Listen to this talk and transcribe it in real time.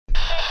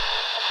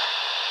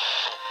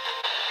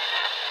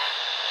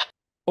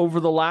Over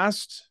the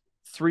last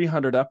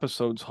 300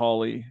 episodes,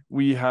 Holly,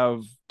 we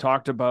have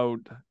talked about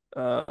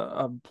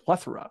a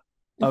plethora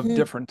of Hmm.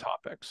 different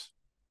topics.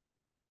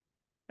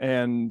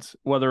 And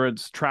whether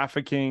it's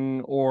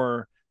trafficking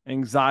or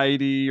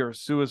anxiety or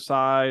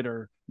suicide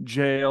or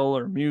jail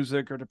or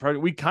music or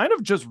depression, we kind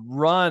of just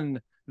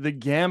run the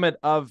gamut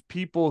of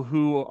people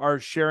who are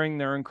sharing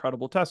their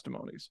incredible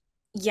testimonies.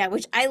 Yeah,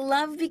 which I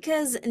love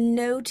because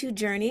no two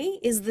journey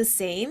is the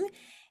same,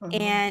 Mhm.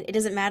 and it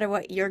doesn't matter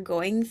what you're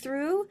going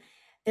through.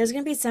 There's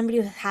going to be somebody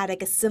who had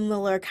like a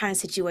similar kind of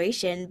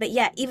situation, but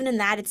yeah, even in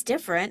that, it's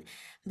different.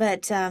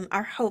 But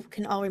our hope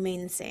can all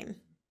remain the same.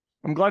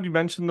 I'm glad you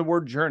mentioned the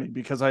word journey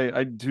because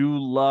I do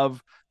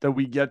love that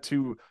we get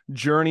to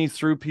journey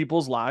through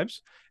people's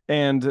lives.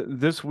 And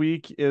this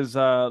week is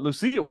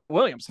Lucia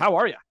Williams. How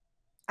are you?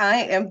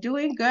 I am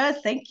doing good.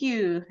 Thank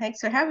you. Thanks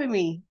for having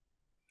me.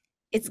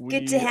 It's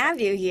good to We have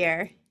you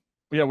here.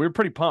 Yeah, we were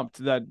pretty pumped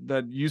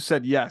that you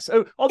said yes.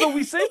 Oh, although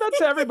we say that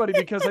to everybody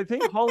because I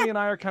think Holly and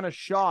I are kind of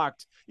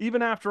shocked,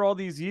 even after all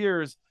these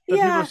years, that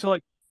people are Yeah. still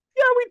like,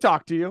 "Yeah, we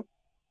talked to you."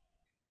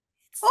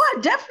 Oh,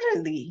 I'll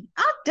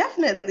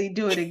definitely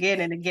do it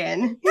again and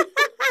again.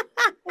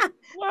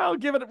 Well,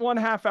 give it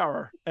 1/2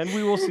 hour, and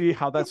we will see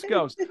how that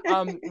goes.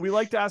 We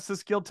like to ask the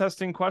skill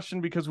testing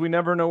question because we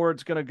never know where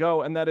it's going to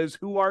go, and that is,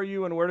 who are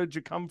you and where did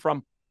you come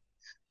from?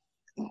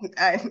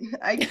 I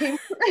I came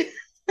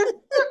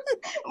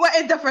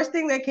well, the first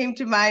thing that came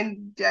to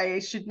mind, I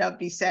should not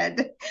be said.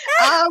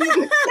 Um,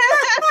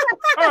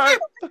 All right.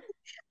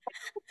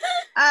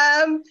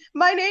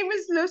 my name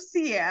is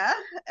Lucia.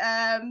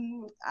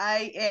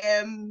 I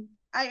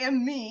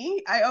am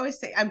me. I always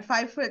say I'm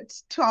 5 foot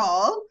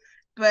tall,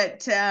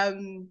 but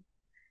I'm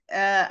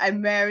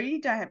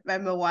married.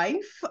 I'm a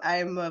wife.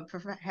 I'm a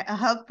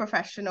health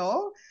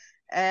professional.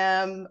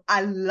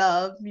 I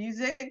love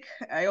music.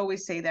 I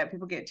always say that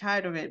people get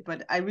tired of it,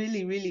 but I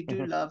really, really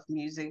do love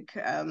music.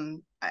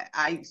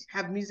 I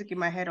have music in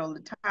my head all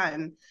the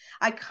time.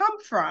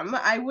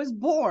 I was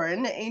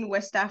born in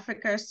West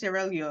Africa,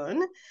 Sierra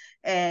Leone,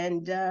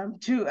 and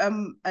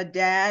to a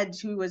dad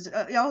who was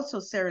also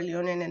Sierra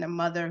Leonean and a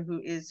mother who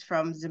is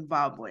from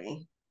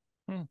Zimbabwe.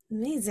 Hmm.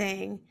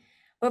 Amazing.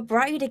 What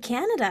brought you to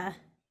Canada?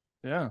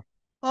 Yeah.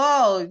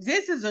 Oh,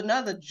 this is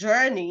another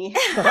journey.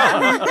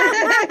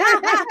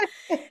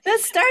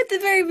 Let's start the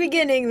very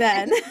beginning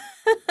then.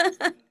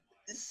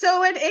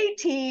 So at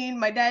 18,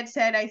 my dad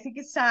said, I think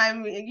it's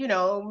time,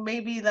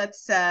 maybe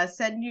let's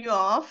send you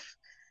off.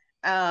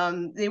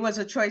 There was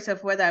a choice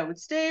of whether I would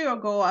stay or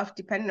go off,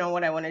 depending on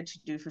what I wanted to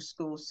do for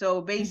school. So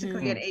Hmm.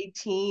 basically, at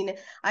 18,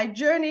 I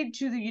journeyed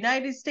to the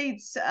United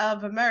States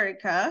of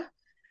America,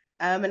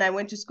 and I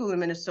went to school in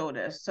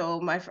Minnesota.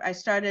 So I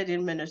started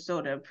in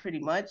Minnesota pretty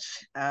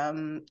much,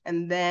 and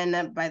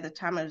then by the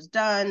time I was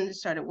done,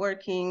 started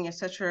working,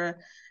 etc.,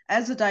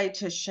 as a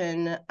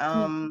dietitian.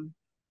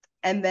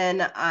 And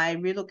then I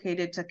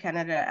relocated to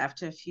Canada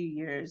after a few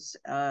years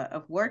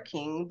of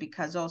working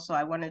because also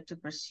I wanted to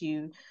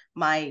pursue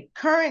my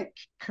current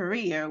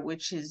career,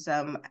 which is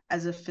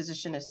as a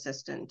physician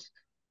assistant.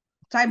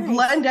 So I Nice.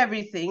 blend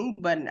everything,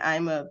 but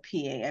I'm a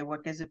PA. I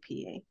work as a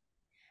PA.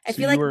 I So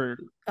feel you like, were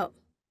oh,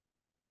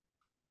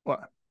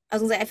 what? I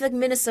was gonna say, I feel like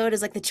Minnesota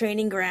is like the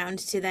training ground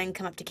to then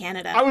come up to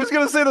Canada. I was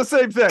going to say the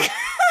same thing.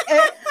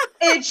 It,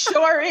 it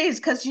sure is,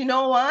 because you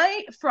know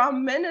why?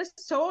 From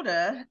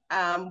Minnesota,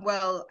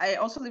 well, I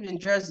also live in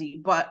Jersey,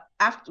 but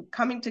after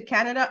coming to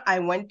Canada, I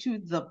went to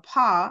the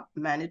PA,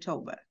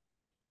 Manitoba.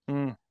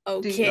 Mm,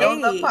 Do you know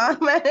yep. the Okay. PA,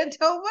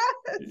 Manitoba?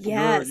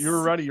 You're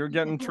Yes. ready. You're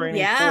getting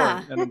training for it,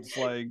 Yeah. and it's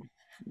like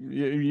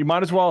you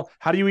might as well.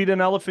 How do you eat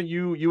an elephant?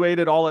 You ate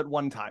it all at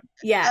one time.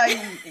 Yeah.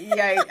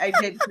 Yeah, I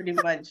did pretty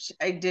much.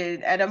 I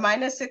did. At a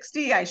minus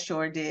 60, I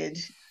sure did.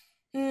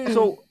 Mm.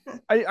 So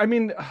I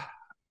mean,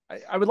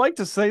 I would like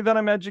to say that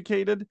I'm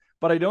educated,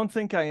 but I don't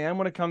think I am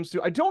when it comes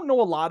to. I don't know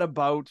a lot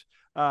about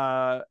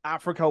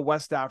Africa,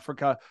 West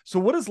Africa. So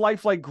what is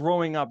life like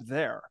growing up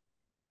there?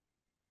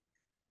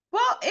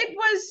 Well,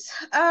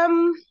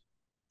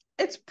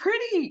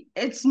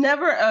 it's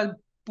never a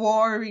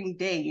boring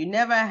day. You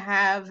never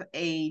have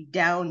a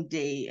down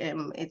day.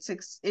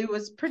 It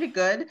was pretty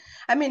good.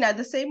 I mean, at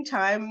the same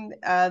time,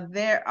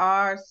 there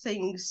are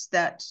things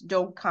that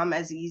don't come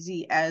as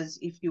easy as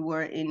if you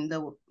were in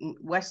the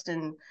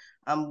Western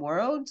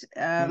world.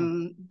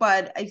 Hmm.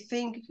 But I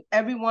think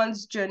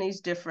everyone's journey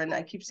is different.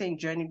 I keep saying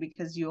journey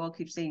because you all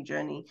keep saying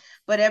journey,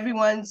 but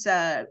everyone's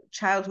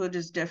childhood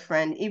is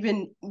different.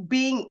 Even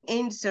being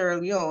in Sierra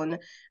Leone,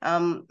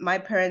 my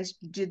parents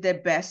did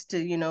their best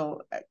to,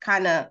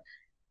 kind of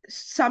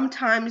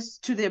sometimes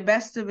to the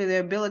best of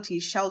their ability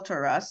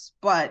shelter us,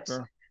 but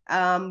Sure.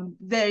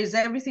 there's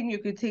everything you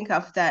could think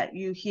of that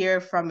you hear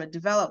from a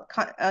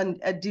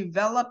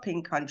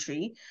developing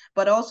country,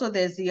 but also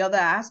there's the other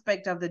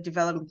aspect of the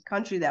developing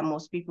country that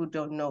most people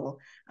don't know,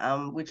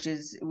 which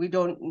is you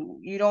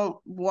don't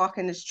walk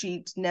in the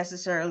street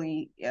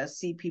necessarily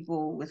see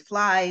people with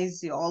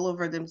flies all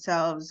over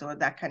themselves or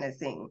that kind of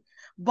thing,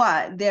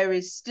 but there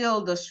is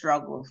still the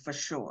struggle for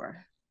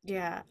sure.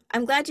 Yeah,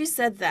 I'm glad you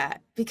said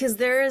that because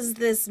there is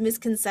this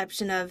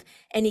misconception of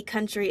any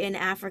country in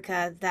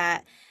Africa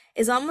that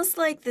is almost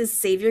like this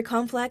savior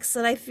complex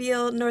that I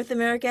feel North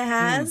America Hmm.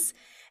 has.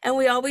 And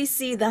we always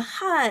see the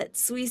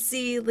huts, we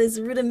see these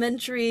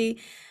rudimentary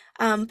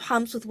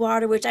pumps with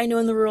water, which I know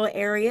in the rural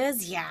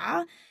areas,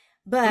 yeah.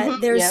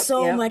 But there's Yep,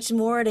 so yep. much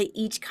more to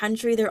each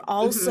country. They're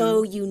all Mm-hmm.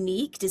 so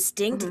unique,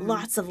 distinct, Mm-hmm.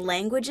 lots of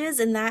languages,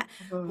 and that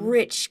Mm-hmm.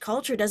 rich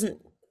culture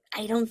doesn't,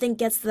 I don't think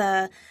gets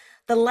the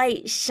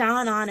light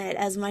shone on it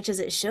as much as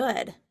it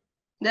should.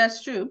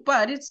 That's true,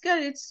 but it's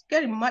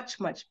getting much,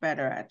 much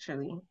better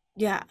actually.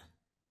 Yeah.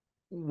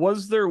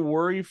 Was there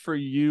worry for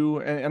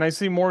you? And I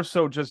see more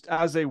so just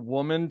as a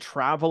woman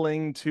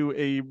traveling to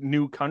a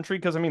new country.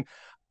 Because I mean,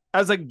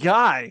 as a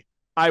guy,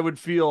 I would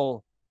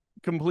feel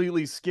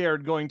completely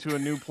scared going to a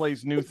new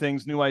place, new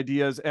things, new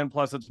ideas, and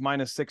plus it's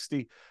minus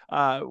 60.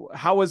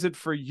 How is it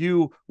for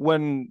you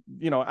when,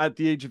 at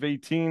the age of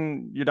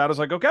 18, your dad is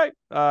like, okay,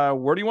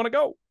 where do you want to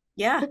go?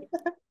 Yeah.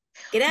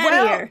 Get out of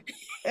Well,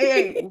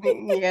 here.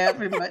 yeah,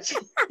 pretty much.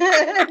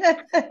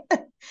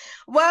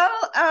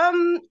 Well,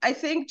 I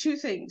think two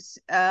things.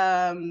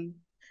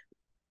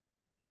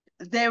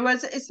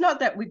 It's not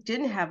that we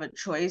didn't have a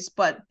choice,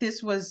 but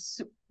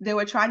they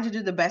were trying to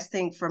do the best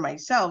thing for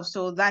myself.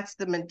 So that's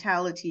the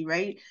mentality,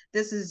 right?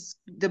 This is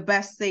the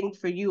best thing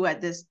for you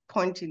at this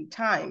point in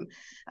time.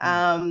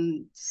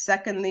 Mm.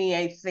 Secondly,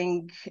 I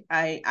think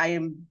I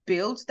am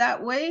built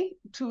that way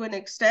to an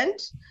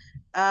extent.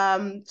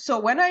 So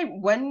when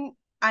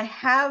I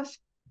have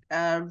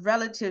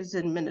relatives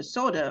in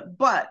Minnesota,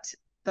 but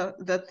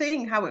the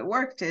thing how it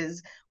worked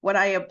is when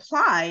I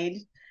applied,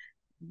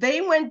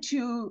 they went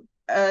to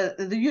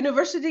the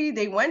university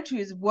they went to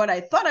is what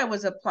I thought I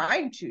was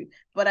applying to,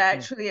 but I Mm.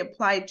 actually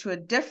applied to a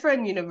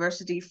different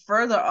university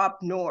further up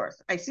north.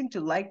 I seem to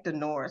like the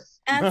north.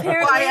 So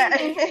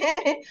Apparently.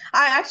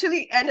 I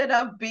actually ended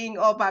up being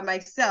all by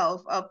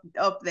myself up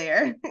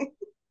there.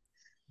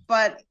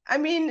 But I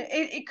mean,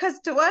 because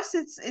to us,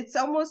 it's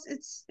almost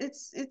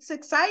it's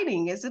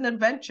exciting. It's an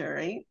adventure,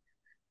 right?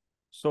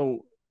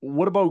 So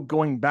what about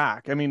going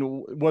back? I mean,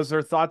 was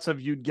there thoughts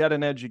of you'd get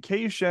an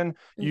education,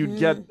 you'd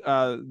get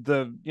Hmm.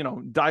 the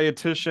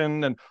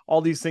dietitian and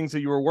all these things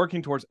that you were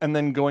working towards, and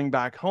then going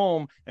back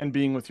home and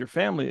being with your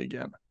family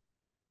again?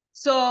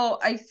 So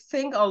I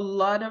think a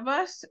lot of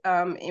us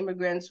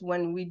immigrants,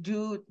 when we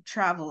do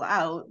travel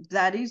out,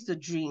 that is the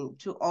dream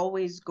to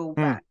always go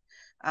Hmm. back.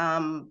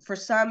 For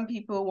some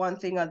people, one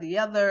thing or the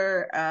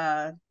other,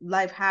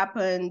 life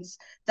happens.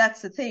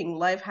 That's the thing,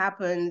 life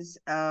happens.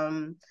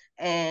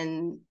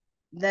 And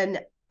then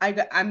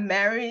I'm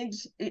married.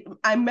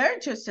 I'm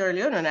married to a Sierra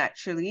Leonean,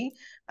 actually.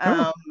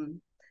 Oh.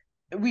 Um,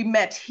 we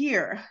met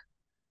here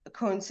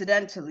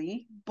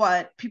coincidentally,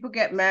 but people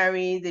get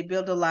married, they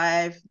build a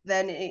life,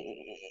 then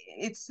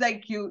it's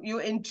like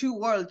you're in two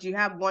worlds. You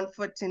have one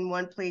foot in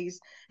one place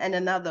and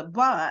another.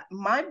 But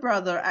my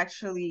brother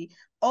actually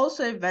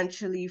also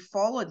eventually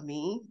followed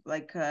me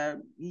like a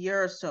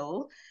year or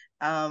so.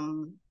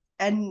 Um,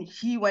 and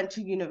he went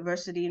to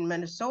university in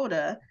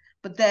Minnesota,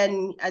 but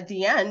then at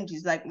the end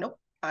he's like, nope,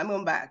 I'm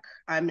going back.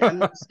 I'm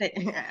not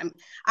staying.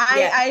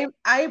 Yeah.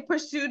 I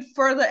pursued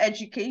further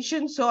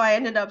education, so I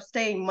ended up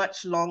staying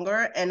much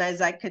longer. And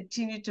as I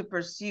continued to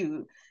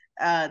pursue,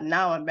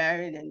 now I'm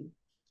married, and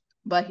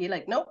but he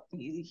like nope.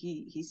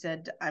 He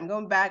said I'm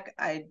going back.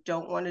 I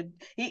don't want to.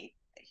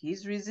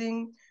 He's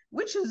reasoning,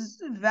 which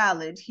is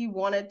valid. He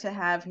wanted to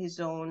have his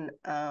own.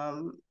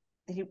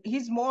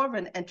 He's more of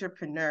an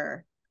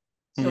entrepreneur,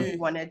 so Hmm. he Mm.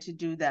 wanted to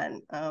do that.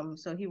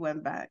 So he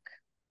went back.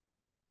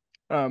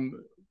 um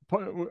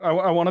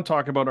I want to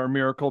talk about our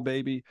miracle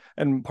baby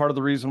and part of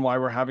the reason why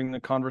we're having the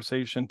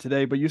conversation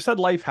today. But you said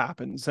life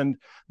happens, and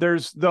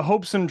there's the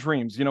hopes and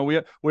dreams.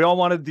 We all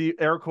wanted the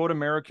air quote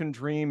American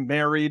dream,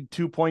 married,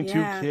 2.2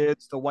 Yeah.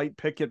 kids, the white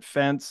picket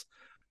fence,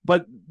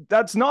 but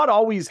that's not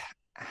always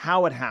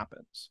how it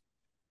happens.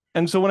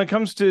 And so when it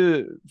comes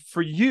to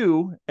for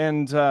you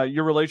and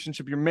your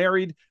relationship, you're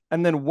married,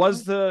 and then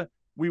was the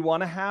we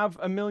want to have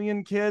a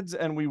million kids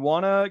and we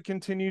want to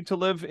continue to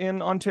live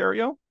in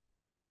Ontario?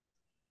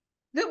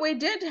 That we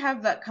did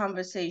have that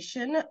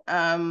conversation.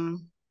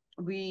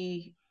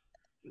 We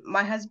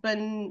My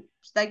husband's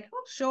like,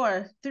 oh,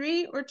 sure,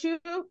 three or two,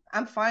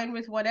 I'm fine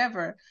with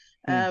whatever.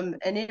 Hmm.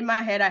 And in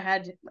my head,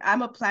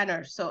 I'm a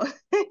planner, so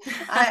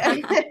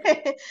I,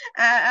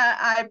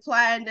 I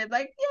planned it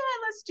like, yeah,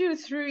 let's do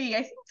three.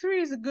 I think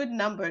three is a good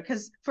number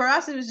because for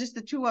us it was just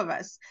the two of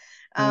us.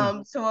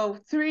 Hmm. So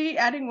three,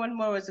 adding one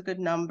more was a good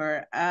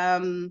number.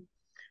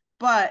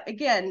 But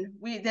again,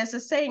 there's a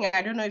saying,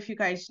 I don't know if you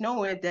guys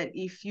know it, that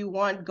if you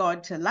want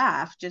God to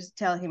laugh, just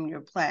tell him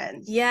your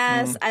plans. Hmm.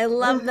 Yes, I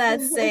love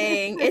that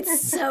saying.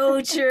 It's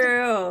so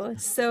true.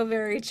 So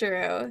very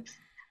true.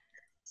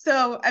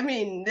 So, I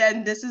mean,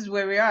 then this is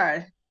where we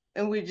are,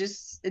 and we're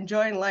just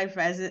enjoying life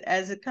as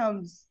it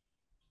comes.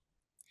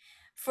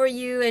 For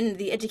you and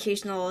the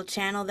educational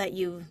channel that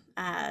you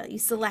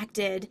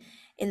selected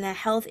in the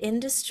health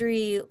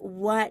industry,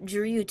 what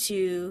drew you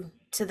to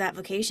that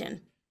vocation?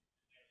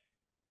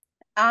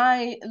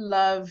 I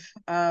love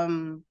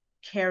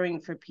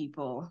caring for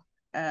people.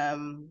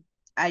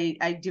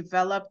 I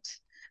developed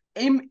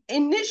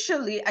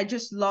initially, I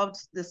just loved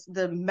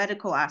the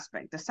medical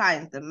aspect, the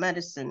science, the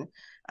medicine.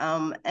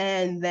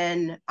 And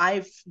then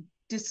I've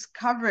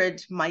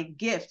discovered my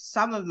gifts,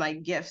 some of my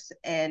gifts,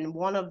 and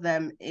one of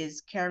them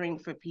is caring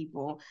for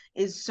people,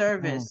 is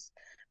service.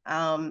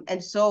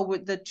 And so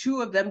with the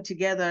two of them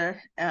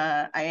together,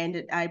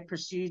 I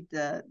pursued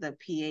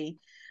the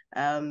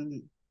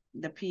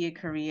PA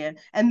career,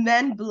 and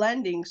then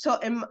blending. So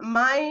in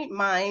my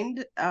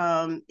mind,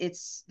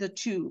 it's the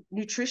two,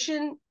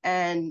 nutrition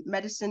and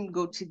medicine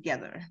go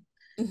together.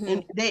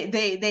 And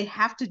they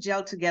have to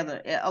gel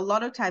together. A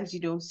lot of times you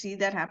don't see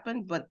that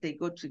happen, but they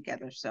go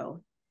together.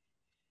 So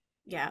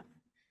Yeah.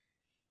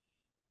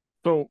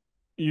 So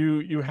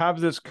you have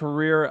this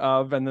career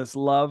of and this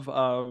love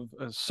of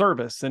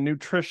service and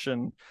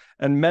nutrition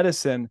and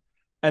medicine,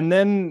 and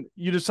then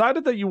you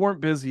decided that you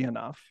weren't busy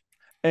enough,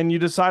 and you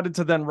decided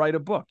to then write a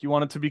book. You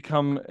wanted to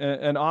become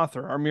an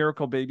author. Our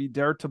Miracle Baby,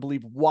 Dare to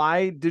Believe.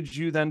 Why did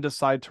you then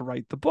decide to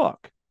write the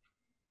book?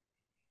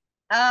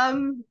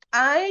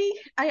 I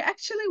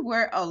actually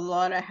wear a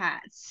lot of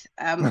hats.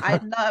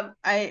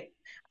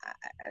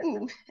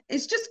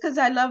 It's just because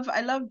I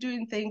love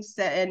doing things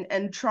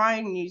and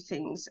trying new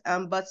things.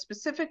 But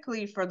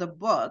specifically for the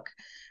book,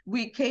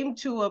 we came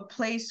to a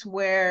place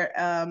where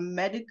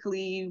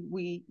medically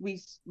we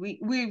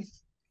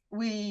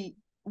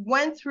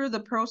went through the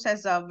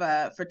process of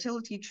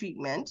fertility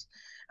treatment.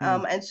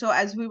 And so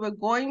as we were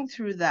going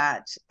through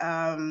that,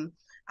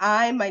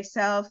 I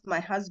myself,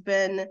 my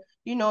husband,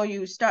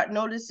 you start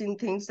noticing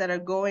things that are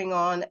going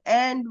on.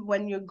 And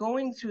when you're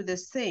going through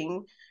this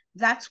thing,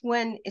 that's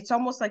when it's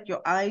almost like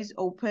your eyes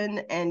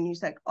open and you're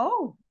like,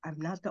 oh, I'm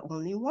not the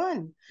only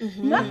one.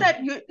 Not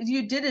that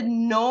you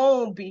didn't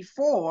know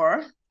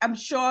before. I'm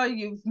sure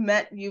you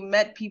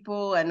met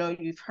people. I know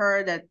you've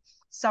heard that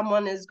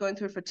someone is going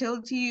through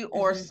fertility,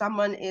 or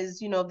someone is,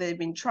 they've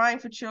been trying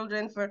for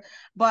children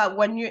but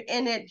when you're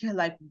in it, you're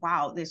like,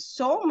 wow, there's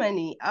so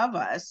many of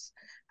us.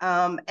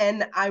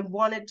 And I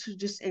wanted to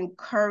just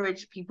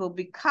encourage people,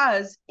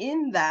 because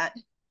in that,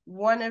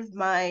 one of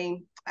my,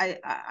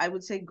 I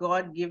would say,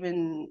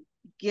 God-given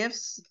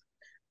gifts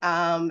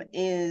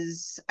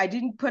is, I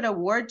didn't put a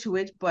word to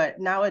it, but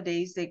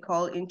nowadays they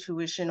call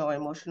intuition or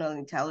emotional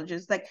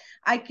intelligence. Like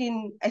I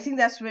think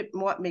that's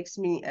what makes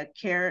me a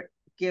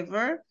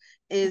caregiver,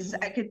 is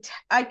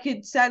I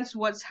could sense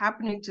what's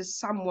happening to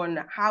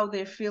someone, how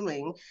they're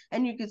feeling,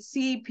 and you could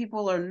see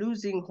people are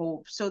losing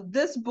hope. So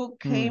this book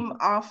came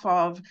off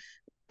of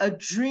a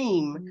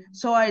dream.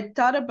 So I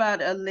thought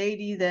about a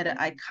lady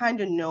that I kind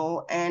of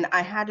know, and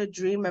I had a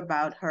dream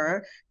about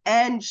her,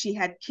 and she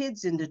had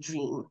kids in the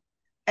dream.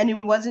 And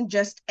it wasn't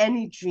just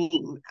any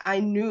dream. I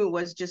knew it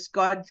was just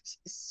God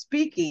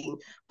speaking,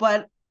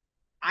 but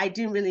I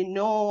didn't really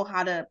know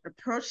how to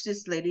approach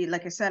this lady.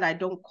 Like I said, I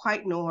don't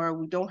quite know her.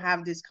 We don't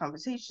have these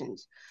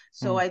conversations.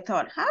 So I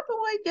thought, how do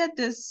I get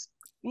this,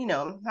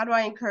 how do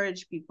I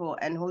encourage people?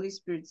 And Holy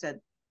Spirit said,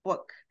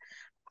 book.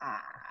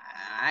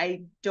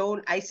 I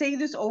say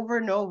this over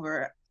and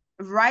over.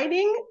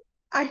 Writing,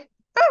 I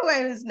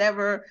was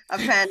never a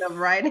fan of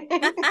writing.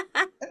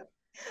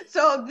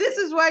 So this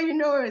is why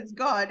it's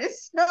God.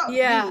 It's not me.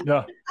 Yeah.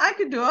 I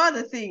could do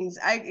other things.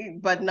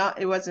 But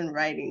it wasn't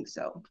writing.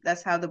 So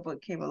that's how the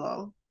book came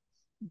along.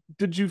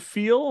 Did you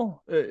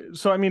feel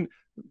so? I mean,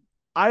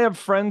 I have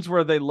friends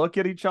where they look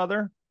at each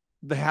other,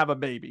 they have a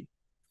baby,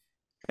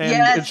 and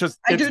yes,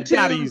 it's too.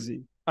 that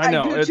easy. I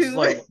know. It's too.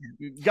 like,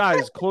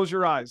 guys, close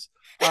your eyes.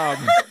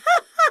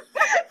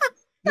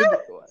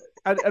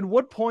 At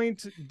what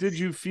point did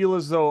you feel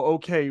as though,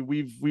 okay,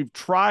 we've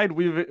tried,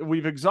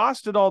 we've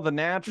exhausted all the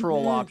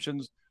natural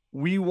options,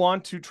 we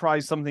want to try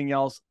something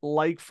else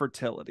like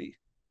fertility?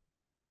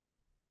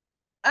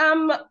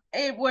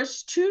 It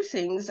was two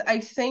things. I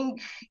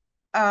think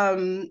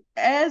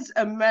as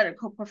a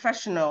medical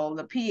professional,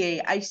 the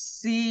PA, I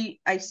see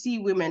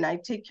women. I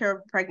take care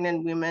of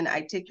pregnant women.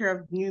 I take care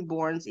of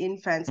newborns,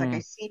 infants. Like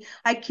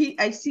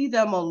I see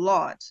them a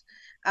lot.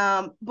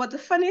 But the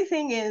funny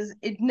thing is,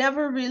 it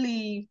never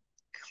really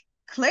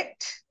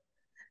clicked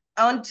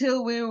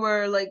until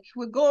we're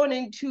going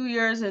in 2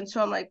 years, and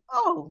so I'm like,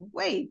 oh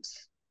wait.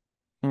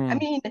 I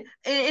mean,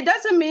 it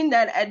doesn't mean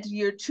that at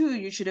year 2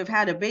 you should have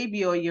had a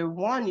baby, or year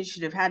 1 you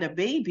should have had a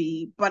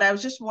baby. But I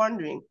was just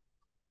wondering,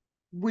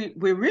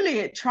 we're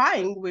really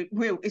trying.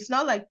 It's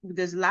not like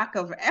there's lack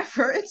of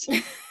effort.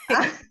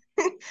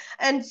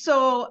 And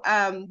so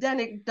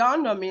then it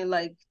dawned on me,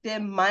 like, there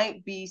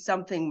might be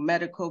something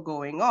medical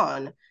going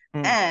on.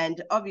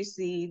 And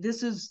obviously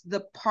this is the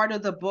part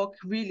of the book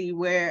really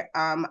where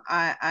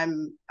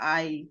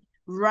I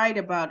write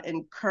about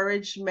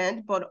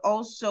encouragement, but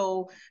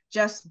also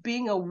just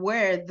being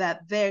aware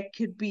that there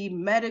could be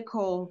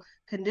medical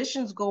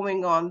conditions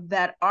going on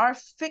that are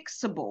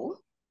fixable,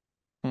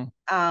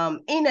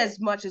 in as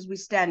much as we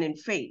stand in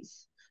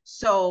faith.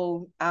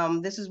 So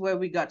this is where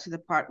we got to the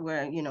part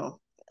where,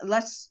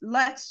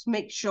 let's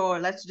make sure,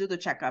 let's do the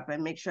checkup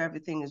and make sure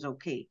everything is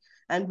okay.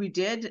 And we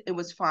did. It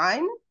was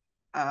fine.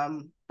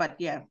 But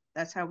yeah,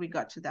 that's how we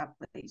got to that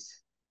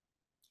place.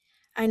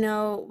 I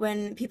know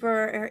when people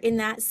are in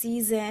that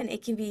season,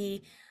 it can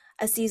be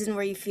a season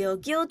where you feel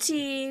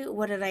guilty.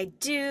 What did I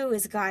do?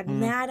 Is God Mm.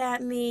 mad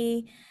at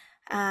me?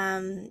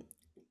 Um,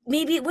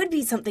 Maybe it would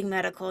be something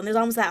medical, and there's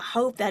almost that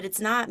hope that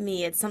it's not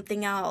me, it's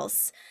something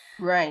else.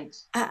 Right.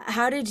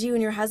 How did you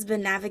and your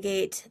husband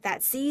navigate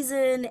that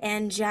season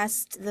and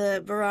just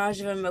the barrage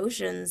of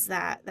emotions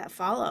that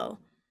follow?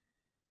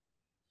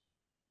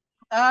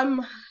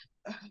 Um,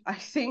 I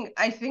think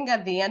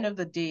at the end of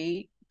the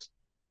day,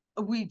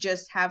 we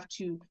just have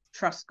to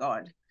trust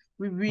God.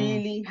 We Mm.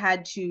 really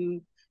had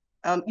to,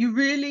 you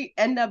really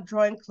end up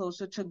drawing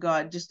closer to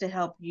God just to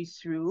help you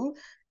through.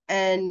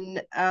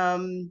 And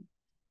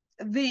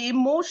the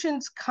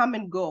emotions come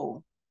and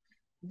go.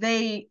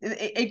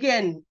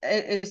 Again,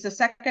 it's the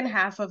second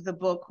half of the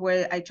book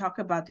where I talk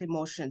about the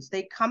emotions.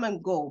 They come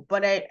and go,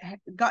 but I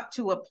got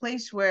to a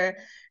place where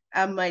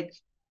I'm like,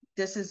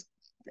 this is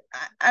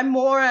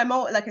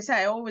like I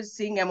said,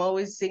 I'm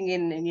always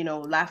singing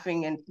and,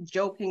 laughing and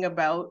joking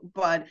about,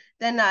 but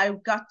then I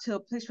got to a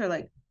place where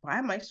like, why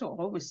am I so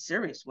always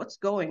serious? What's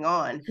going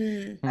on?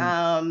 Hmm.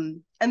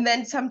 Mm. And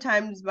then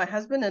sometimes my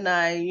husband and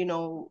I,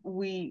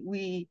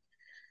 we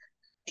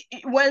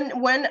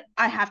when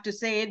I have to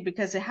say it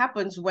because it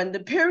happens when the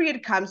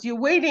period comes, you're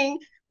waiting.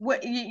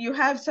 What you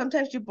have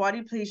sometimes your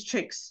body plays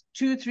tricks.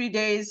 2 3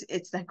 days,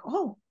 it's like,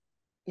 oh,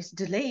 it's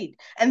delayed,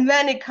 and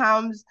then it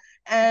comes,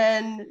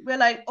 and we're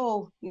like,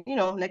 oh,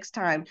 next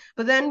time.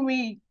 But then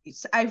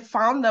I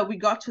found that we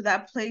got to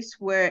that place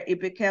where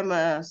it became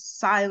a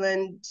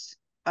silent.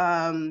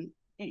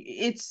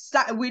 It's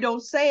we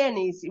don't say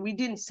anything. We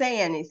didn't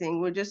say anything.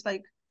 We're just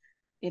like,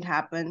 it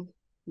happened,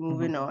 Mhm.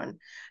 moving on.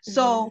 Hmm.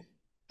 So,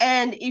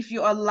 and if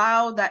you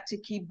allow that to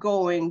keep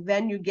going,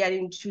 then you get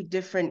into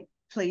different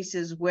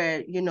places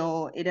where,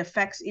 it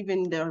affects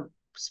even the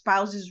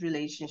spouse's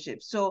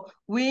relationship. So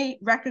we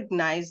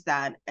recognized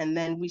that, and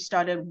then we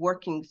started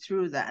working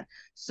through that.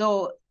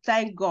 So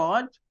thank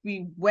God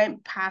we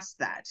went past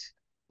that.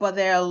 But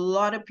there are a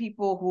lot of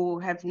people who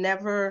have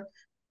never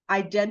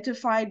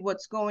identified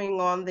what's going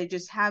on. They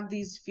just have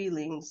these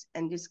feelings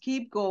and just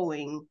keep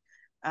going,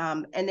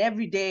 and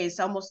every day it's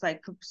almost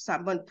like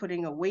someone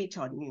putting a weight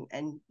on you,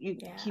 and you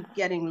keep Yeah.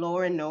 getting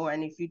lower and lower,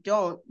 and if you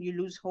don't, you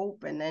lose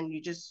hope, and then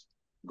you just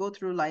go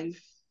through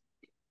life.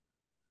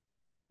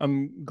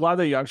 I'm glad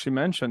that you actually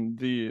mentioned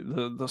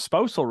the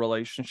spousal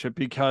relationship,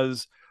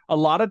 because a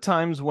lot of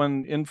times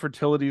when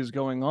infertility is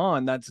going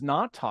on, that's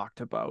not talked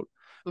about,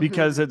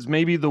 because Mm-hmm. it's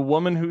maybe the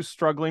woman who's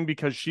struggling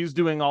because she's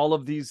doing all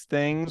of these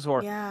things,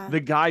 or Yeah. the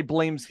guy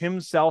blames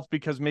himself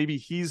because maybe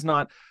he's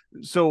not.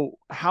 So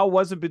how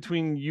was it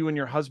between you and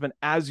your husband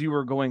as you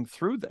were going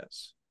through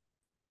this?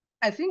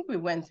 I think we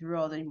went through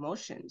all the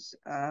emotions.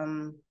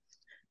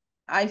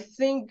 I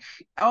think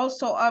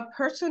also our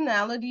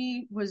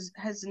personality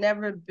has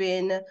never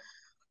been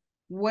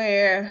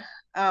where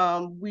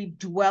we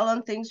dwell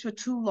on things for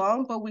too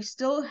long, but we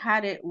still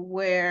had it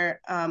where,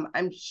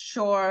 I'm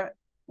sure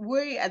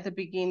way at the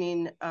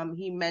beginning,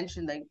 he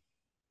mentioned like,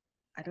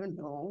 I don't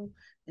know,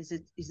 is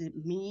it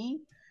me?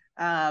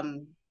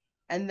 Um,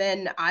 and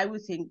then I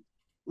would think,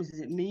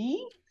 is it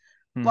me?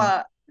 Mm-hmm.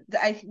 But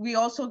we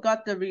also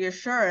got the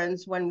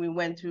reassurance when we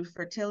went through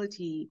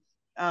fertility,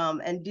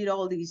 and did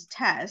all these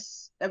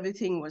tests,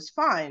 everything was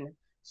fine.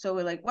 So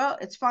we're like, well,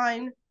 it's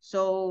fine.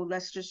 So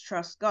let's just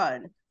trust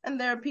God. And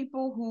there are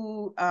people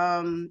who,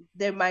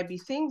 there might be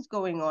things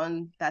going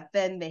on that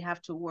then they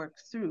have to work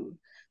through.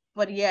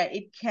 But yeah,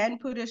 it can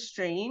put a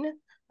strain.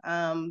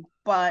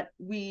 But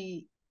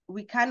we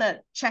kind of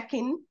check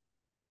in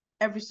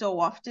every so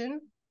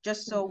often,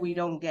 just so we Hmm.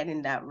 don't get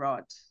in that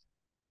rut.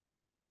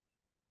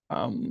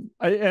 I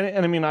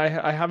mean,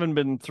 I haven't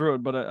been through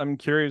it, but I'm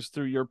curious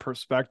through your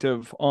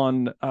perspective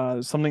on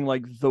something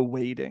like the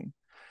waiting.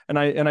 And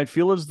I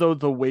feel as though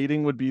the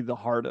waiting would be the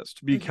hardest,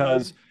 Hmm.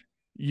 because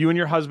you and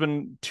your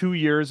husband, 2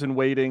 years in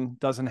waiting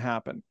doesn't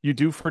happen. You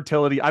do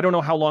fertility. I don't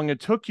know how long it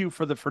took you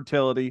for the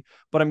fertility,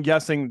 but I'm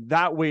guessing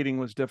that waiting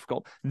was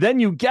difficult. Then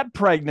you get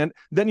pregnant.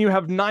 Then you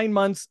have 9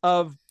 months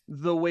of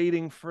the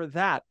waiting for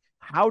that.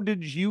 How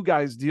did you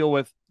guys deal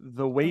with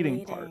the The waiting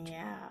waiting, part?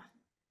 yeah.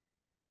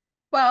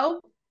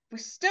 Well, we're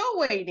still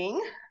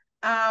waiting.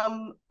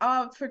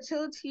 Our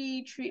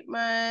fertility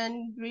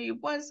treatment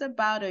was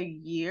about a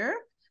year.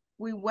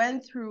 We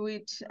went through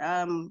it.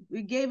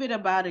 We gave it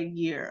about a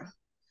year.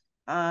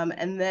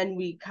 And then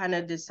we kind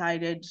of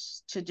decided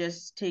to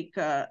just take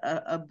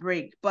a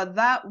break. But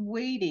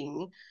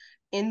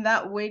in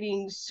that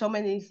waiting, so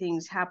many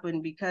things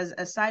happen, because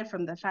aside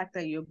from the fact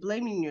that you're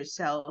blaming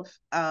yourself,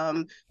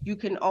 you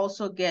can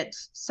also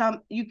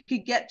you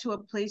could get to a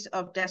place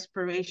of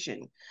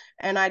desperation.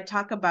 And I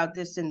talk about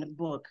this in the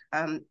book.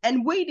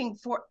 And waiting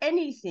for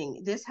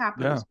anything, this Yeah.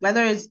 happens,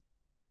 whether it's,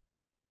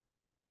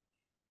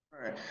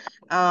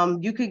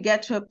 you could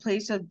get to a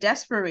place of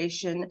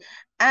desperation,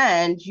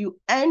 and you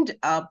end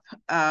up,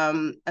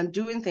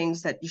 doing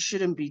things that you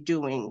shouldn't be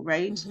doing,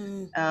 right?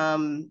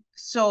 Hmm.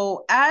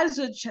 So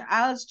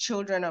as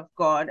children of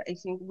God, I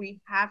think we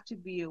have to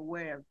be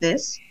aware of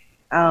this.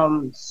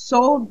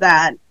 so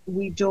that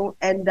we don't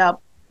end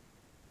up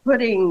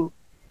putting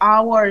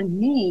our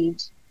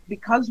needs,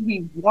 because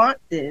we want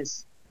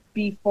this,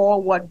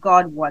 before what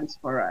God wants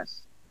for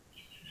us.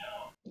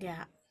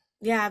 Yeah.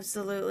 Yeah,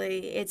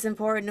 absolutely. It's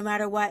important no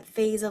matter what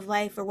phase of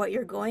life or what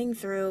you're going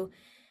through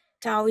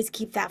to always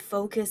keep that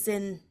focus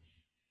in,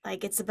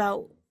 like, it's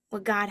about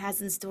what God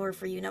has in store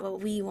for you, not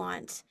what we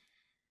want.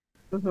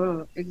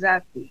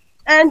 Exactly.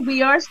 And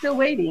we are still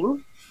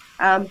waiting,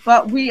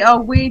 but we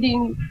are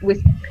waiting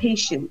with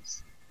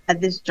patience at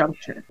this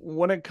juncture.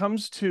 When it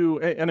comes to,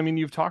 and I mean,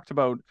 you've talked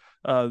about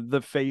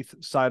the faith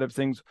side of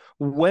things.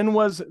 When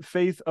was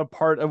faith a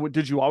part of?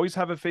 Did you always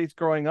have a faith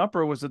growing up,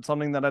 or was it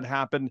something that had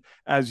happened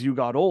as you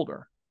got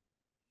older?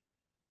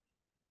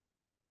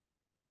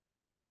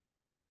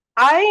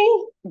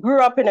 I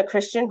grew up in a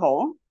Christian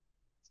home.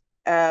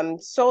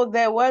 So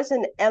there was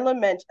an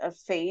element of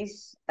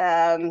faith.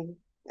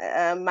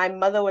 My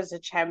mother was a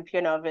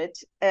champion of it.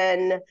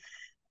 And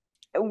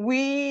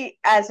we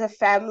as a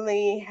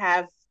family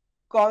have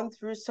gone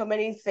through so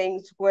many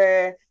things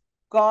where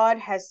God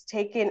has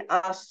taken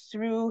us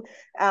through.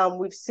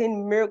 We've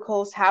seen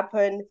miracles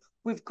happen.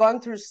 We've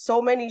gone through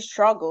so many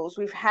struggles.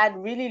 We've had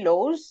really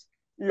lows,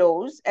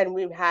 and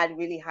we've had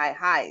really high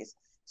highs.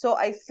 So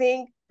I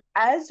think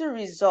as a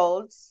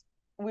result,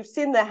 we've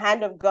seen the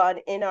hand of God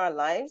in our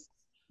lives,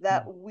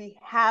 that we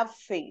have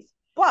faith.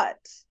 But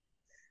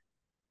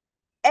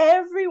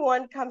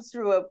everyone comes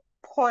through a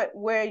point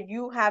where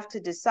you have to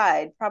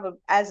decide, probably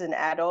as an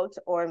adult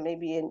or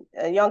maybe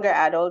a younger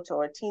adult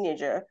or a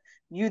teenager,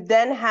 you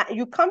then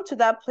you come to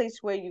that place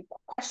where you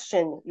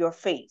question your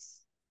faith.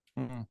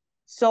 Mm-hmm.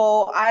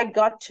 So I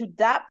got to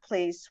that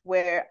place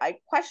where I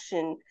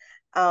question,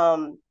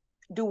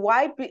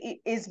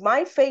 is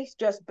my faith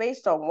just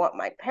based on what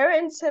my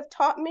parents have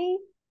taught me,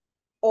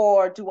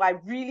 or do I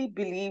really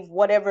believe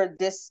whatever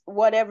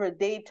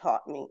they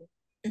taught me?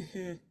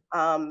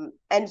 Mm-hmm.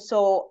 And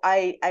so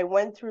I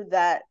went through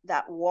that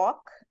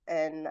walk,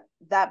 and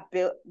that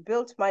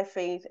built my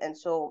faith. And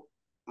so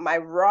my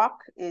rock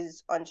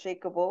is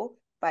unshakable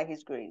by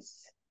his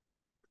grace.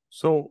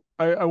 So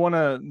I want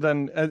to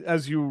then,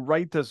 as you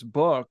write this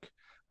book,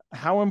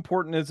 how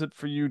important is it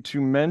for you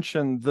to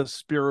mention the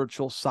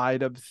spiritual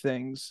side of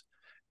things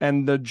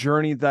and the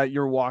journey that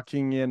you're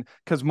walking in?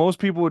 Because most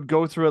people would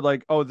go through it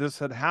like, oh, this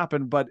had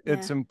happened, but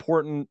it's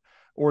important,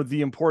 or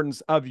the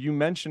importance of you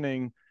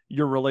mentioning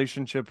your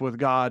relationship with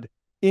God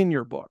in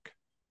your book.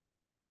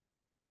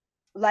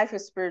 Life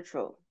is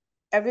spiritual.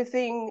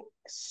 Everything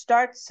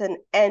starts and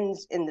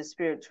ends in the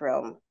spirit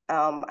realm.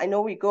 I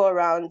know we go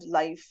around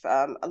life,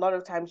 a lot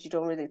of times you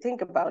don't really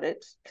think about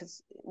it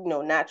because,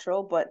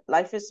 natural, but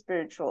life is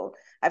spiritual.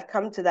 I've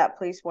come to that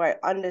place where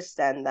I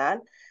understand that.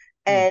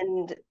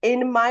 And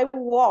in my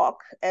walk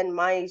and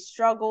my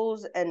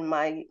struggles and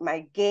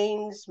my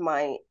gains,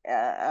 my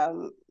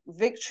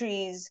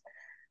victories,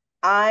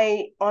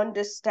 I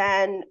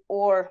understand,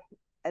 or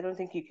I don't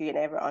think you can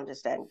ever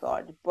understand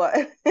God, but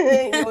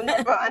you'll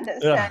never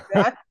understand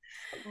God.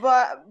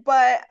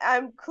 But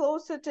I'm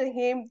closer to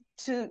him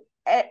to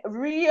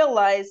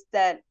realize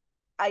that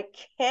I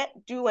can't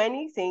do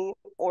anything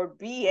or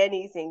be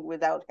anything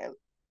without him.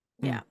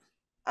 Yeah.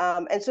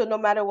 And so no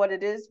matter what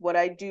it is, what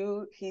I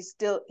do, he's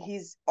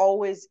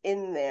always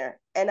in there.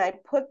 And I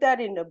put that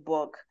in the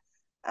book.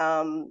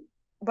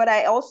 But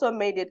I also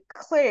made it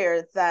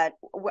clear that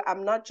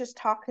I'm not just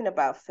talking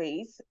about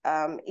faith.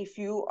 If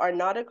you are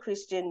not a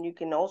Christian, you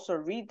can also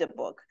read the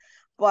book.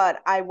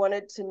 But I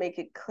wanted to make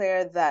it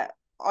clear that,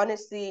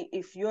 honestly,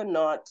 if you're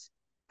not,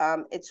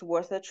 it's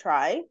worth a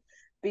try,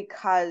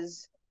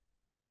 because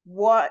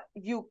what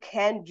you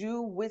can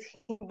do with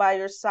him by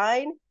your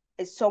side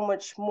is so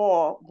much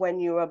more when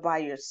you are by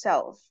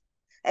yourself.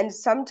 And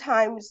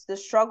sometimes the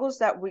struggles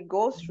that we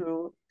go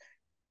through,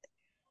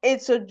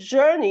 it's a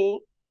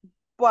journey,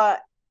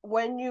 but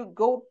when you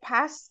go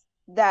past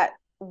that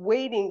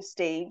waiting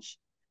stage,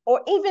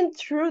 or even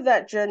through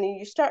that journey,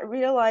 you start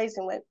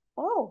realizing, like,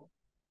 oh,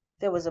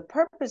 there was a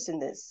purpose in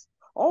this.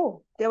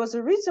 Oh, there was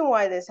a reason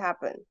why this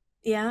happened.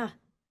 Yeah.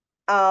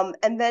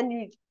 And then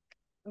you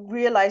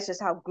realize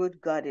just how good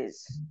God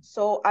is.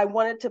 So I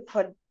wanted to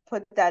put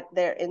that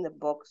there in the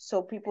book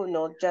so people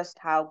know just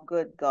how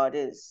good God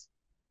is.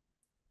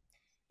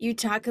 You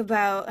talk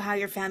about how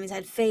your family's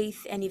had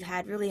faith and you've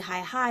had really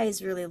high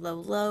highs, really low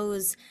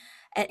lows.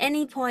 At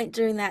any point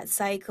during that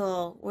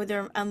cycle, were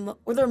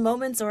there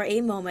moments or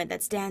a moment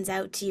that stands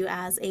out to you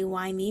as a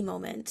why me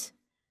moment?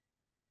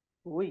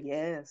 Oh,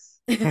 yes.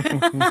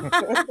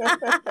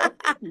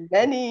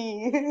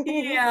 Many.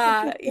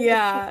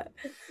 Yeah.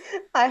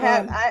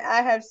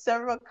 I have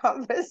several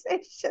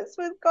conversations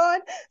with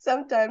God.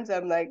 Sometimes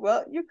I'm like,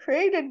 well, you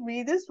created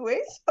me this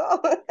way,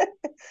 so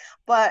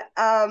but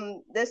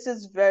this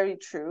is very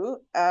true.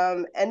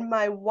 And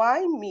my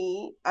why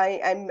me,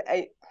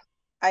 I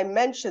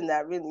mentioned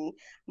that really.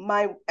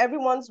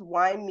 Everyone's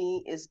why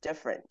me is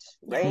different,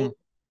 right? Yeah.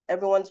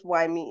 Everyone's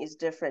why me is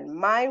different.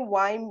 My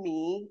why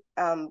me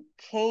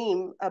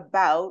came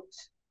about,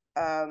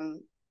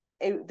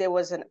 there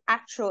was an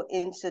actual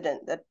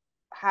incident that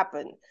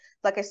happened.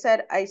 like I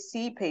said, I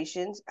see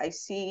patients, I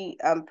see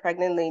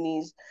pregnant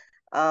ladies,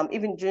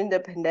 even during the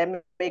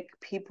pandemic,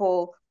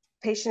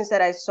 patients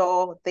that I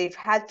saw, they've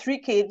had 3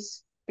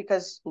 kids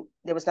because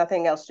there was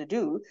nothing else to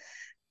do.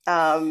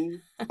 We're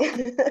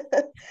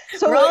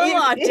So all in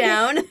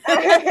lockdown.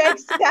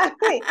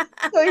 exactly.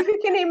 So if you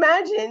can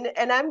imagine,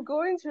 and I'm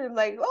going through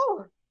like,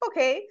 oh,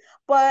 okay,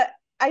 but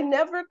I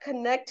never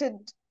connected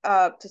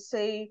to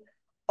say,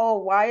 oh,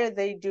 why are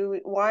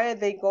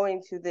they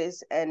going through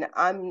this and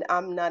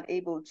I'm not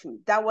able to.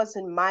 That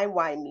wasn't my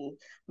why me.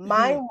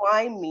 My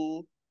why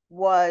me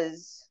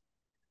was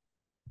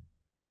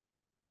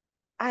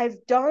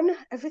I've done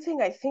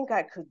everything I think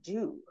I could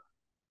do.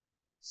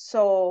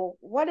 So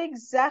what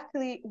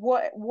exactly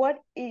what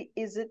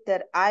is it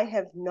that I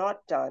have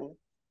not done?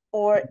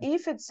 Or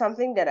if it's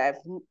something that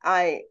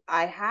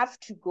I have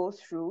to go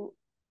through,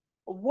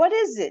 what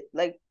is it?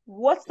 Like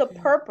what's the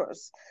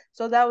purpose?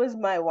 So that was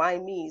my why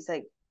me. It's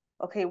like,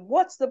 okay,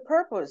 what's the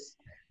purpose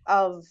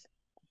of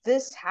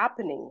this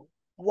happening?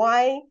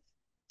 Why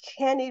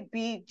can it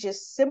be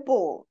just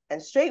simple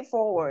and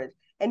straightforward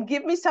and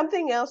give me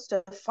something else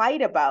to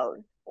fight about?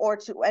 Or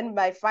to end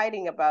by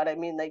fighting about, I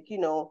mean, like,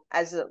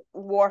 as a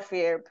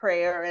warfare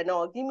prayer and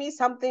all, give me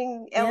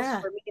something else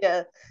Yeah. for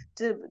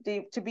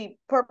me to be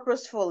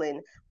purposeful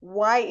in.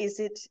 Why is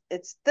it's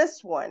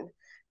this one?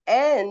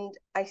 And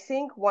I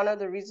think one of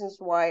the reasons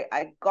why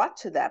I got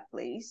to that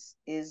place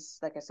is,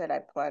 like I said, I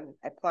plan.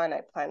 I have plan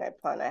A,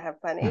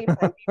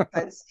 plan B,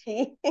 plan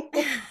C.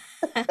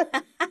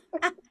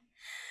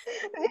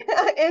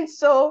 And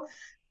so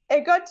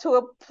it got to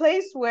a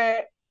place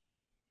where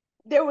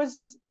there was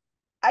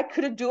I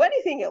couldn't do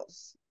anything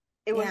else.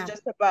 It was Yeah.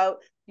 just about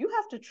you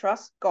have to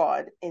trust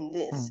God in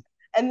this.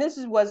 And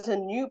was a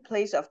new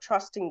place of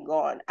trusting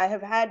God. I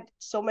have had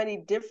so many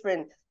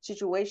different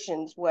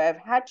situations where I've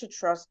had to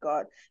trust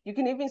God. You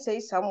can even say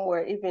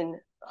somewhere even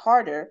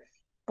harder,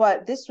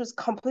 but this was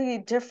completely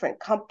different,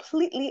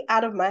 completely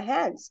out of my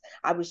hands.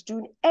 I was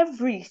doing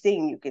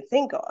everything you could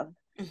think of.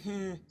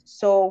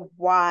 So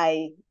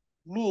why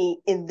me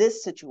in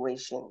this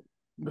situation?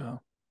 Yeah.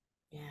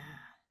 Yeah.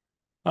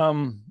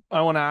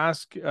 I want to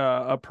ask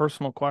a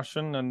personal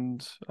question,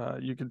 and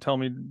you can tell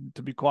me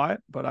to be quiet,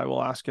 but I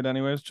will ask it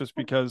anyways, just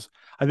because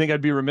I think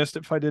I'd be remiss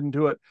if I didn't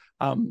do it.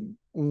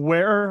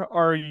 Where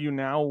are you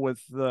now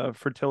with the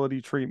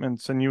fertility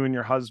treatments and you and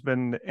your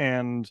husband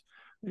and,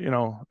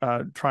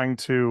 trying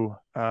to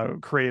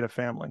create a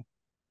family?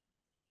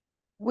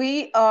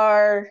 We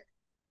are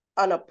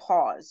on a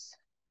pause.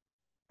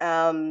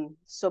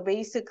 So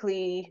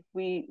basically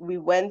we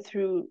went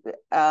through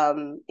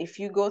if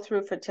you go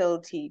through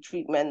fertility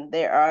treatment,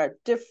 there are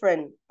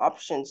different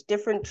options,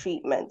 different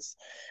treatments.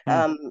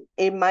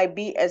 It might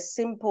be as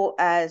simple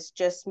as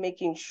just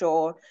making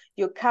sure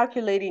you're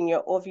calculating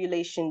your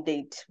ovulation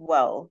date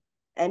well.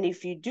 And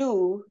if you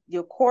do,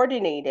 you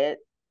coordinate it,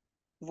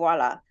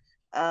 voila.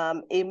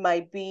 It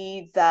might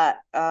be that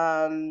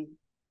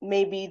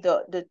maybe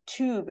the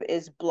tube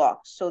is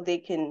blocked so they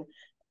can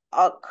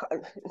uh,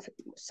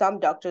 some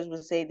doctors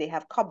will say they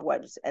have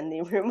cobwebs and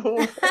they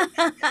remove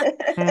That's,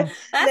 they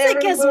I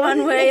guess, remove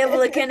one way of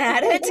looking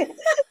at it.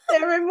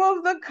 they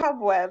remove the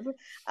cobweb.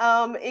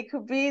 It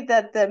could be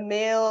that the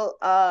male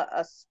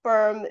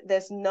sperm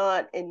there's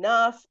not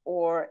enough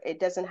or it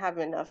doesn't have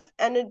enough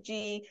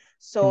energy.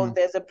 So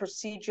there's a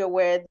procedure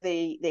where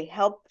they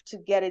help to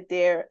get it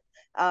there.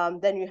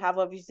 Then you have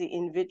obviously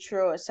in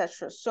vitro,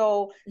 etc.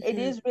 So it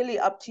is really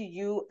up to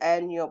you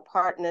and your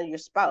partner, your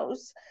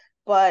spouse.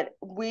 But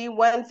we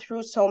went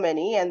through so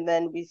many, and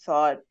then we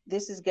thought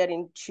this is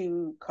getting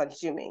too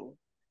consuming.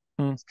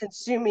 It's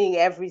consuming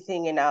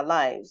everything in our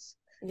lives.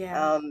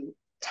 Yeah.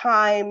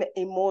 Time,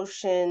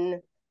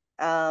 emotion,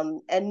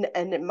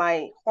 and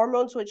my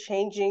hormones were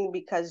changing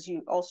because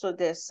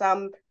there's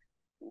some,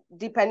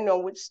 depending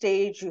on which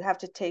stage you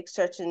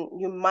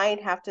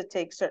might have to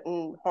take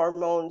certain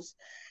hormones.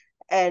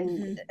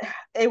 And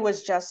it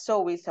was just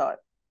so we thought,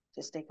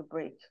 just take a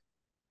break.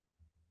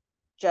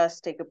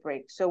 Just take a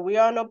break. So we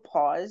are on a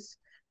pause,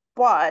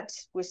 but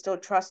we're still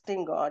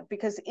trusting God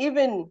because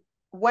even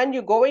when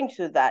you're going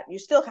through that, you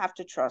still have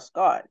to trust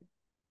God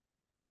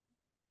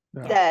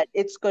that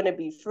it's going to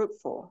be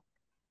fruitful.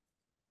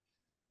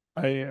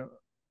 I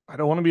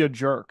don't want to be a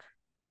jerk,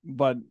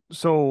 but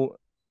so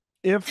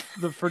if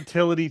the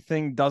fertility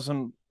thing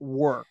doesn't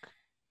work,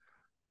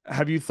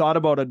 have you thought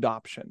about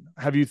adoption?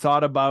 Have you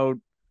thought about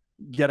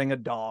getting a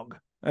dog?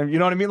 You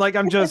know what I mean? Like,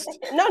 I'm just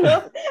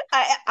no,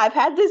 I've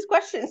had these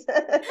questions.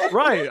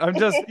 right. I'm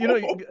just,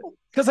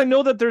 because I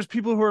know that there's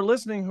people who are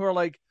listening who are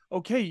like,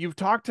 okay, you've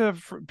talked to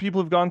people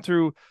who've gone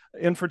through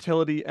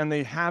infertility and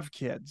they have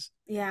kids.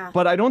 Yeah.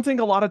 But I don't think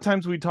a lot of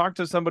times we talk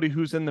to somebody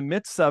who's in the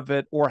midst of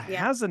it or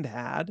Yeah. hasn't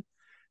had.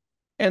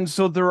 And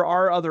so there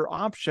are other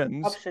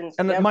options.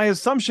 And Yep. my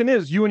assumption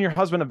is you and your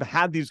husband have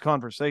had these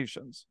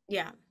conversations.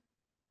 Yeah.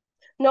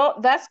 No,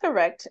 that's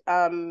correct.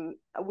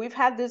 We've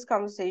had these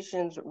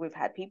conversations. We've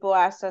had people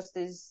ask us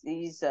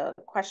these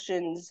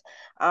questions.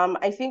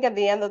 I think at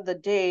the end of the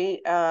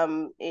day,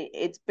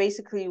 it's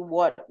basically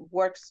what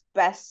works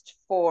best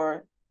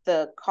for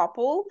the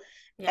couple.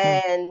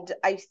 Yeah. And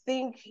I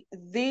think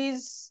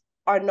these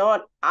are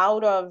not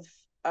out of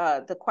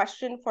the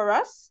question for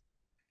us.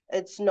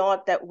 It's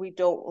not that we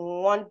don't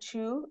want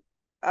to.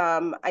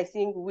 I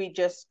think we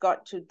just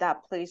got to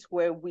that place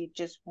where we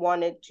just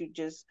wanted to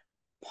just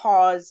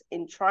pause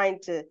in trying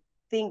to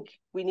think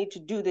we need to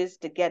do this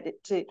to get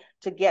it to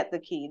get the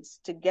kids,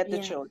 to get the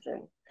Yeah.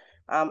 children.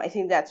 I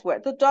think that's where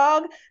the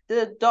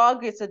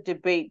dog is a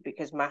debate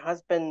because my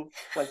husband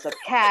wants a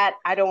cat.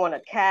 I don't want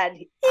a cat.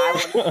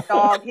 I want a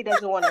dog. He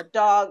doesn't want a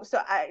dog. So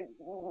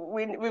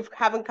we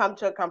haven't come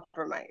to a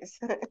compromise.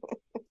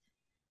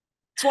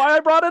 That's why I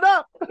brought it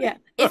up. Yeah.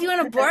 If you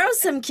want to borrow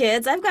some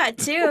kids, I've got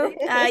two.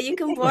 You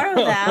can borrow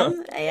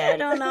them. I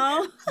don't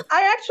know.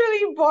 I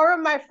actually borrow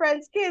my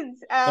friends'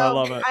 kids. I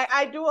love it.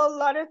 I do a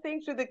lot of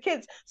things with the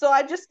kids. So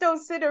I just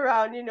don't sit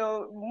around,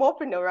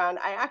 moping around.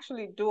 I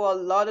actually do a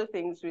lot of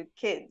things with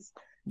kids.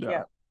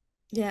 Yeah.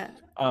 Yeah.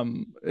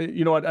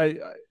 You know what?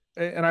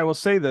 I will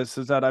say this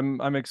is that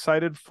I'm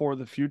excited for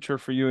the future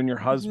for you and your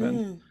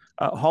husband.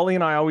 Holly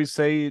and I always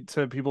say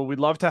to people, we'd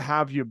love to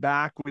have you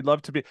back. We'd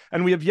love to be,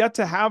 and we have yet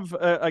to have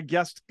a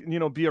guest,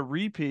 be a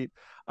repeat.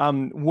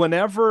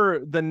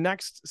 Whenever the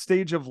next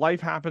stage of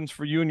life happens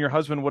for you and your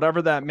husband,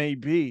 whatever that may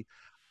be,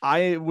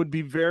 I would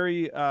be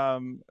very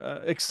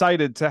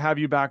excited to have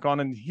you back on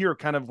and hear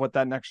kind of what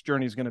that next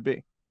journey is going to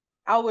be.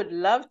 I would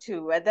love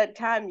to. At that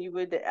time,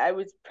 I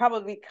would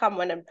probably come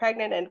when I'm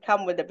pregnant and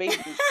come with a baby.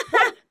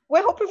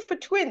 We're hoping for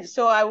twins,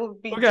 so I will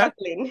be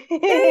juggling.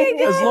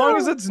 As long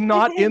as it's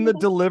not in the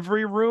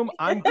delivery room,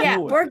 I'm cool. Yeah,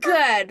 we're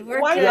good.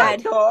 We're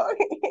good.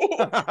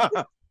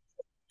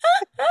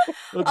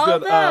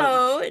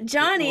 Although,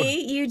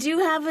 Johnny, you do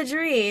have a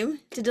dream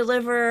to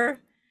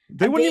deliver.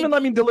 They wouldn't even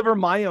let me deliver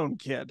my own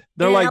kid.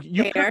 They're like,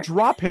 you can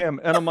drop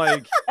him. And I'm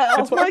like,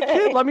 it's my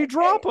kid. Let me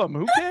drop him.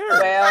 Who cares?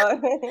 Well,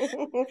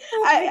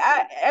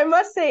 I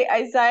must say,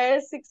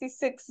 Isaiah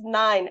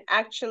 66:9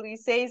 actually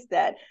says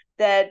that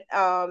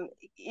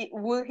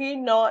will he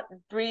not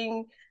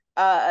bring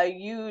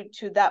you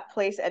to that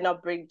place and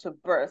not bring to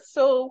birth?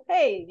 So,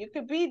 hey, you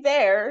could be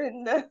there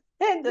in the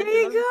there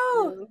you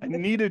go. I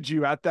needed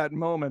you at that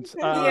moment.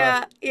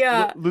 Yeah.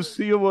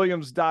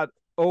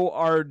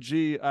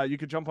 LuciaWilliams.org. You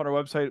could jump on our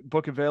website,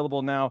 book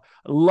available now.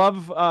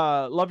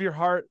 Love your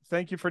heart.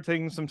 Thank you for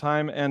taking some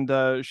time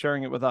and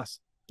sharing it with us.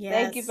 Yes.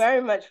 Thank you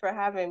very much for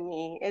having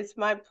me. It's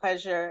my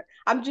pleasure.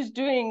 I'm just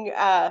being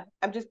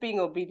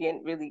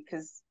obedient, really,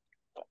 because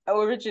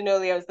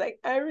originally I was like,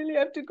 I really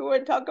have to go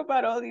and talk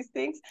about all these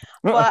things,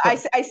 but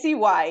I see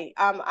why.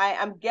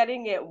 I'm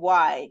getting it.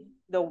 Why.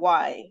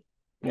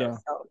 Yeah.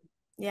 So,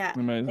 yeah.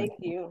 Amazing. Thank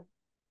you.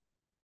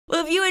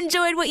 Well, if you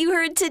enjoyed what you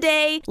heard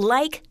today,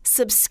 like,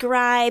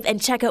 subscribe, and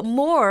check out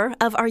more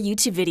of our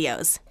YouTube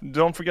videos.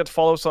 Don't forget to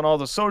follow us on all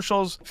the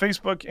socials: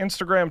 Facebook,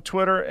 Instagram,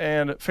 Twitter,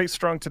 and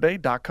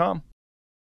faithstrongtoday.com.